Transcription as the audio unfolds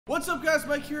What's up guys,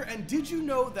 Mike here, and did you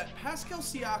know that Pascal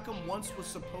Siakam once was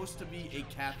supposed to be a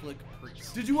Catholic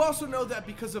priest? Did you also know that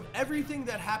because of everything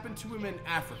that happened to him in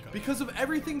Africa, because of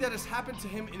everything that has happened to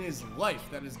him in his life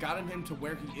that has gotten him to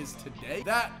where he is today,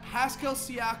 that Pascal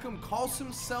Siakam calls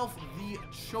himself the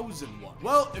Chosen One?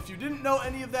 Well, if you didn't know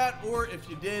any of that, or if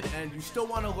you did and you still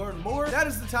want to learn more, that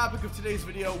is the topic of today's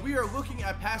video. We are looking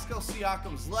at Pascal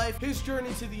Siakam's life, his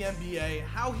journey to the NBA,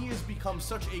 how he has become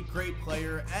such a great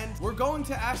player, and we're going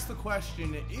to ask the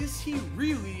question, is he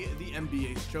really the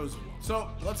NBA's chosen one? So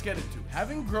let's get into it.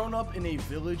 Having grown up in a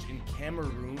village in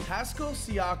Cameroon, Pascal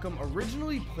Siakam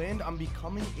originally planned on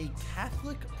becoming a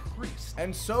Catholic priest,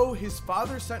 and so his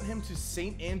father sent him to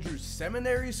St. Andrew's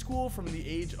Seminary School from the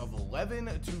age of 11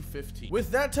 to 15. With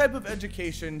that type of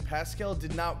education, Pascal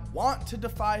did not want to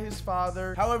defy his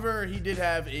father. However, he did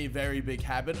have a very big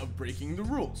habit of breaking the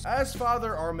rules. As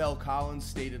Father Armel Collins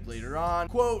stated later on,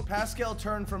 quote, Pascal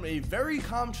turned from a very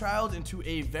calm child into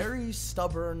a very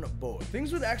stubborn boy.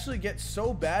 Things would actually get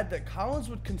so bad that Collins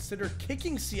would consider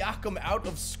kicking Siakam out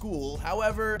of school.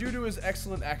 However, due to his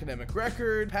excellent academic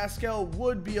record, Pascal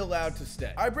would be allowed to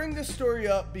stay. I bring this story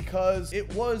up because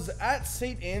it was at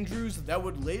St. Andrews that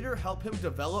would later help him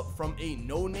develop from a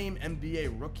no-name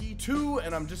NBA rookie to,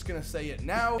 and I'm just gonna say it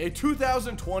now, a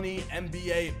 2020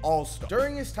 NBA All-Star.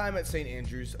 During his time at St.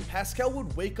 Andrews, Pascal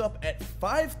would wake up at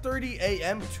 5:30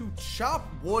 a.m. to chop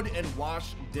wood and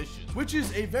wash dishes, which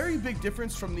is a very big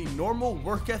difference from the normal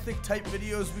work ethic type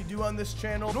videos we do on this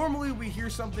channel. Normally we hear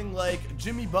something like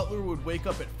Jimmy Butler would wake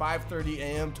up at 5:30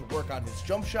 a.m. to work on his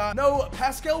jump shot. No,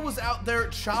 Pascal was out there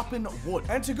chopping wood.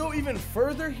 And to go even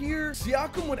further here,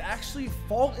 Siakam would actually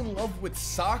fall in love with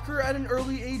soccer at an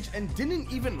early age and didn't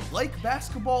even like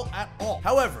basketball at all.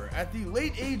 However, at the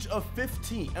late age of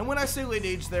 15, and when I say late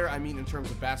age there, I mean in terms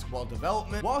of basketball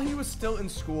development, while he was still in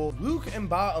school, Luke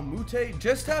Mba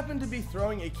just happened to be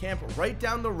throwing a camp right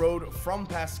down the road from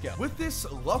Pascal. With this,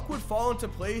 luck would fall into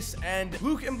place, and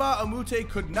Luke Mba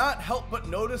could not help but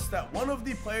notice that one of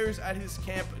the players at his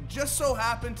camp just so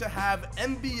happened to have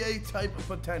NBA type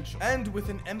potential. And with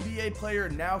an NBA player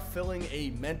now filling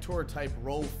a mentor type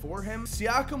role for him,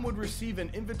 Siakam would receive an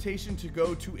invitation to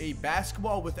go to a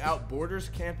Basketball Without Borders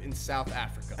camp in South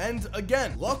Africa. And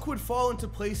again, luck would fall into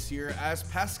place here, as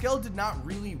Pascal did not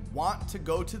really want to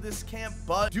go to this camp,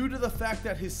 but due to the fact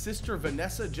that his sister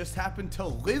Vanessa just happened to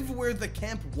live where the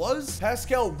camp was,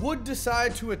 Pascal would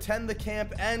decide to attend the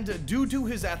camp, and due to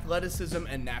his athleticism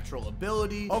and natural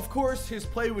ability, of course, his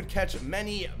play would catch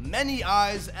many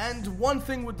eyes, and one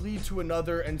thing would lead to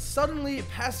another, and suddenly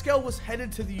Pascal was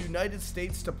headed to the United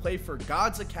States to play for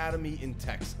God's Academy in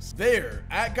Texas. There,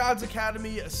 at God's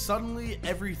Academy, suddenly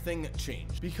everything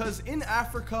changed, because in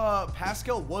Africa,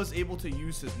 Pascal was able to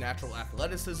use his natural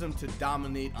athleticism to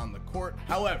dominate on the court.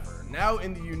 However, now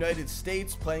in the United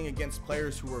States, playing against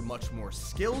players who were much more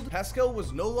skilled, Pascal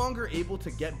was no longer able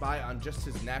to get by on just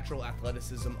his natural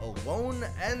athleticism alone,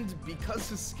 and because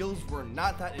his skills were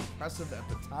not that impressive at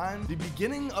the time, the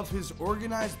beginning of his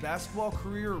organized basketball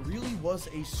career really was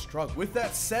a struggle. With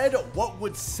that said, what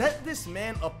would set this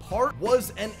man apart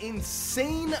was an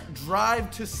insane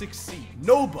drive to succeed.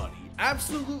 Nobody,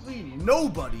 absolutely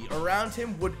nobody around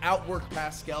him would outwork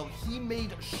Pascal. He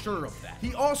made sure of that.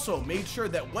 He also made sure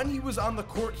that when he was on the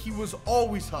court, he was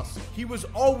always hustling. He was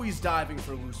always diving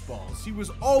for loose balls. He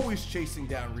was always chasing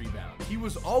down rebounds. He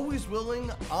was always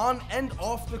willing, on and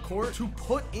off the court, to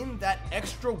put in that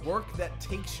extra work that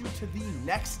takes you to the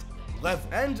next level.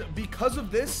 And because of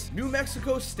this, New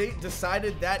Mexico State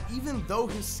decided that even though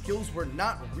his skills were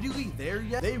not really there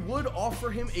yet, they would offer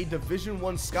him a Division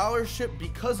I scholarship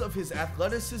because of his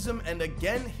athleticism and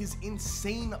again his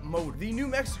insane motor. The New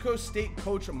Mexico State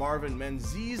coach Marvin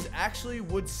Menzies actually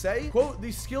would say, quote,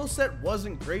 the skill set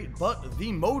wasn't great, but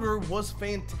the motor was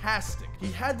fantastic.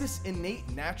 He had this innate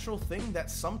natural thing that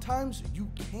sometimes you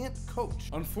can't coach.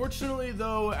 Unfortunately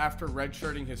though, after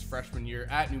redshirting his freshman year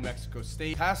at New Mexico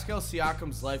State, Pascal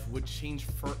Siakam's life would change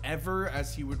forever,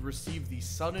 as he would receive the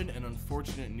sudden and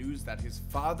unfortunate news that his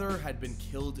father had been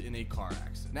killed in a car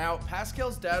accident. Now,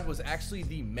 Pascal's dad was actually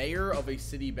the mayor of a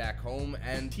city back home,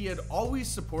 and he had always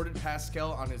supported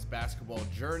Pascal on his basketball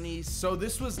journey, so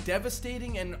this was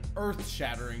devastating and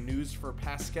earth-shattering news for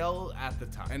Pascal at the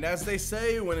time. And as they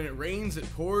say, when it rains, it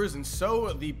pours, and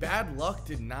so the bad luck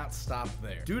did not stop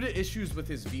there. Due to issues with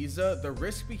his visa, the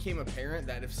risk became apparent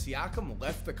that if Siakam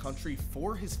left the country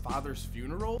for his father father's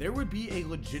funeral, there would be a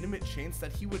legitimate chance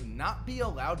that he would not be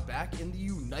allowed back in the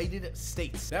United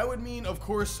States. That would mean, of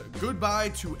course, goodbye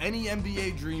to any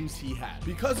NBA dreams he had.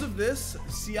 Because of this,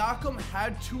 Siakam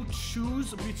had to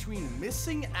choose between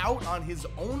missing out on his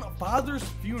own father's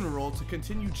funeral to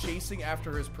continue chasing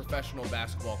after his professional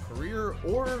basketball career,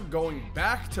 or going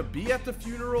back to be at the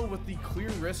funeral with the clear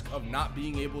risk of not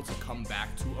being able to come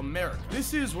back to America.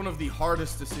 This is one of the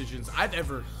hardest decisions I've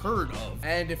ever heard of,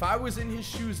 and if I was in his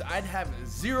shoes, I'd have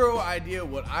zero idea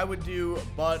what I would do.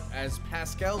 But as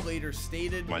Pascal later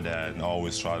stated, my dad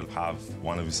always tried to have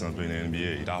one of his sons play in the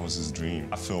NBA. That was his dream.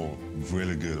 I feel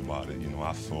really good about it. You know,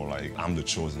 I feel like I'm the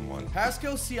chosen one.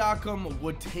 Pascal Siakam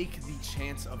would take the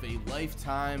chance of a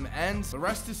lifetime, and the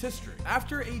rest is history.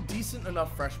 After a decent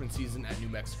enough freshman season at New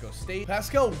Mexico State,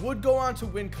 Pascal would go on to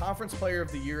win Conference Player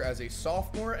of the Year as a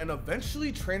sophomore and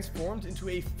eventually transformed into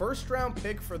a first-round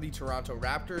pick for the Toronto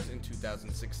Raptors in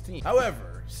 2016.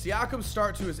 However, Siakam's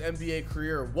start to his NBA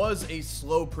career was a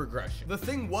slow progression. The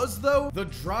thing was, though, the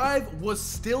drive was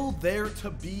still there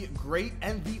to be great,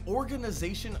 and the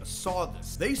organization saw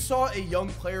this. They saw a young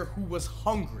player who was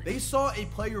hungry. They saw a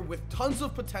player with tons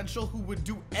of potential who would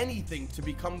do anything to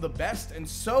become the best, and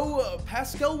so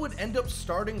Pascal would end up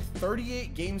starting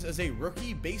 38 games as a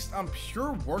rookie based on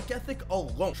pure work ethic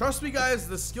alone. Trust me guys,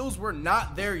 the skills were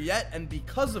not there yet, and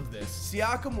because of this,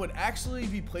 Siakam would actually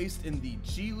be placed in the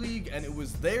G League, and it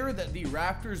was there that the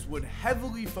Raptors would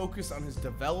heavily focus on his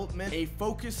development, a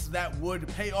focus that would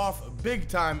pay off big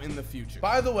time in the future.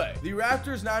 By the way, the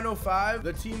Raptors 905,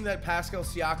 the team that Pascal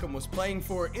Siakam was playing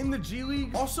for in the G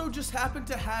League, also just happened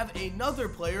to have another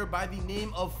player by the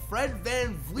name of Fred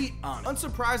VanVleet on it.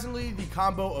 Unsurprisingly, the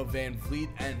combo of VanVleet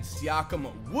and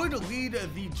Siakam would lead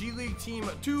the G League team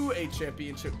to a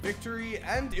championship victory,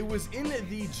 and it was in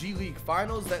the G League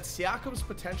finals that Siakam's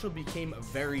potential became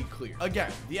very clear.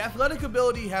 Again, the athletic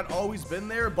ability had always been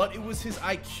there, but it was his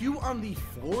IQ on the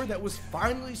floor that was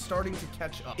finally starting to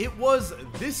catch up. It was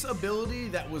this ability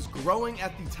that was growing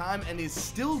at the time and is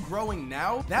still growing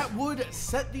now that would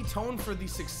set the tone for the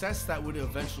success that would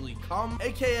eventually come,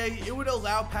 aka it would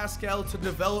allow Pascal to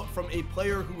develop from a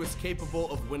player who was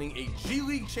capable of winning a G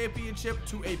League championship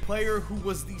to a player who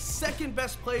was the second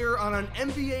best player on an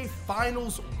NBA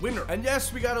Finals winner. And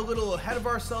yes, we got a little ahead of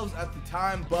ourselves at the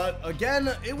time, but again,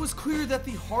 it was clear that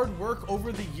the hard work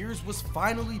over the years was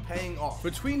finally paying off.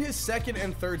 Between his second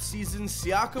and third seasons,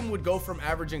 Siakam would go from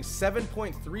averaging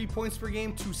 7.3 points per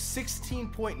game to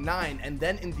 16.9, and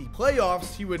then in the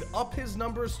playoffs, he would up his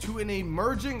numbers to an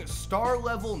emerging star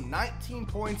level 19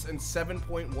 points and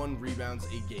 7.1 rebounds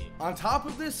a game. On top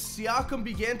of this, Siakam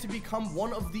began to become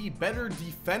one of the better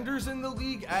defenders in the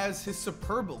league, as his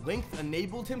superb length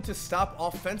enabled him to stop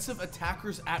offensive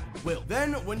attackers at will.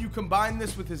 Then, when you combine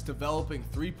this with his developing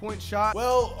three-point shot,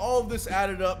 well, all of this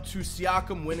added up to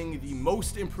Siakam winning the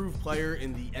most improved player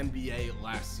in the NBA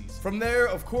last season. From there,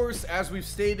 of course, as we've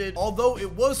stated, although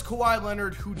it was Kawhi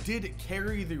Leonard who did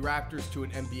carry the Raptors to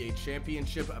an NBA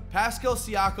championship, Pascal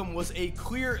Siakam was a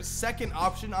clear second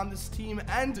option on this team,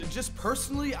 and just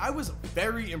personally, I was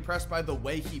very impressed by the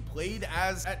way he played,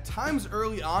 as at times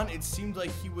early on, it seemed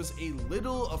like he was a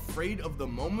little afraid of the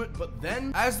moment, but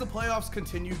then as the playoffs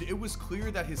continued, it was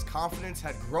clear that his confidence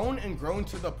had grown and grown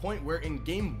to the point where in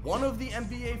game 1 of the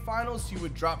NBA Finals, he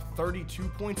would drop 32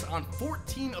 points on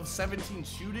 14 of 17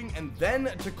 shooting, and then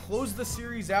to close the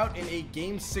series out in a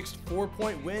game 6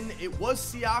 4-point win, it was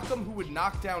Siakam who would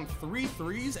knock down 3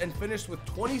 threes and finished with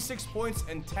 26 points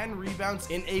and 10 rebounds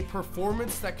in a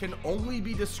performance that can only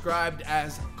be described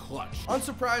as clutch.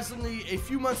 Unsurprisingly, a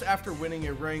few months after winning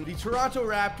a ring, the Toronto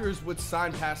Raptors would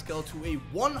sign Pascal to a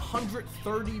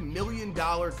 $130 million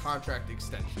contract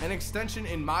extension. An extension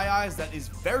in my eyes that is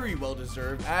very well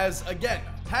deserved, as again,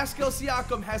 Pascal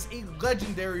Siakam has a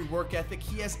legendary work ethic.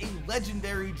 He has a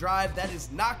legendary drive that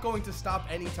is not going to stop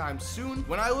anytime soon.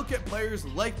 When I look at players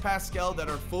like Pascal that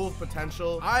are full of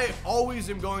potential, I always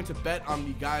am going to bet on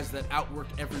the guys that outwork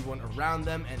everyone around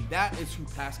them, and that is who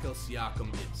Pascal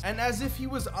Siakam is. And as if he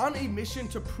was on a mission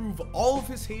to prove all of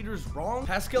his haters wrong,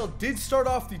 Pascal did start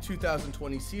off the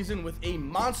 2020 season with a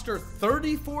monster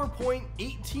 34 point,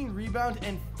 18 rebound,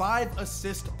 and 5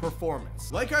 assist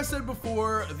performance. Like I said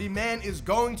before, the man is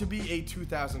going to be a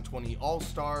 2020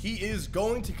 All-Star. He is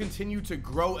going to continue to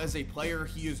grow as a player.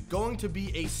 He is going to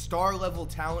be a star level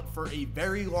talent for a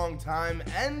very long time,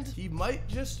 and he might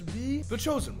just be the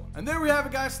chosen one. And there we have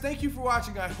it, guys. Thank you for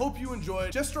watching. I hope you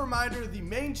enjoyed. Just a reminder, the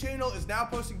main channel is now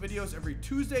posting videos every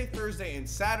Tuesday, Thursday, and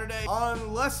Saturday,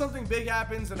 unless something big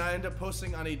happens and I end up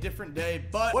posting on a different day.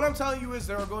 But what I'm telling you is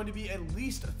there are going to be at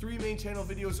least 3 main channel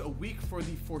videos a week for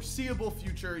the foreseeable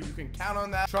future. You can count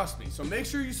on that. Trust me. So make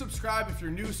sure you subscribe if if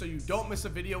you're new so you don't miss a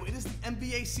video. It is the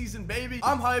NBA season, baby.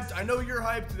 I'm hyped. I know you're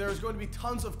hyped. There's going to be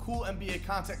tons of cool NBA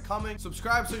content coming.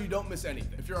 Subscribe so you don't miss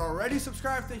anything. If you're already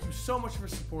subscribed, thank you so much for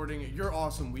supporting. You're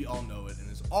awesome. We all know it.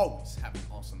 And as always, have an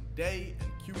awesome day and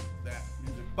cue that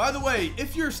music. By the way,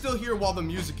 if you're still here while the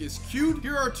music is cued,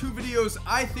 here are 2 videos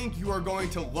I think you are going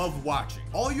to love watching.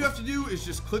 All you have to do is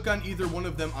just click on either one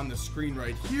of them on the screen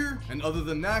right here. And other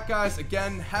than that, guys,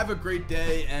 again, have a great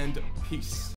day and peace.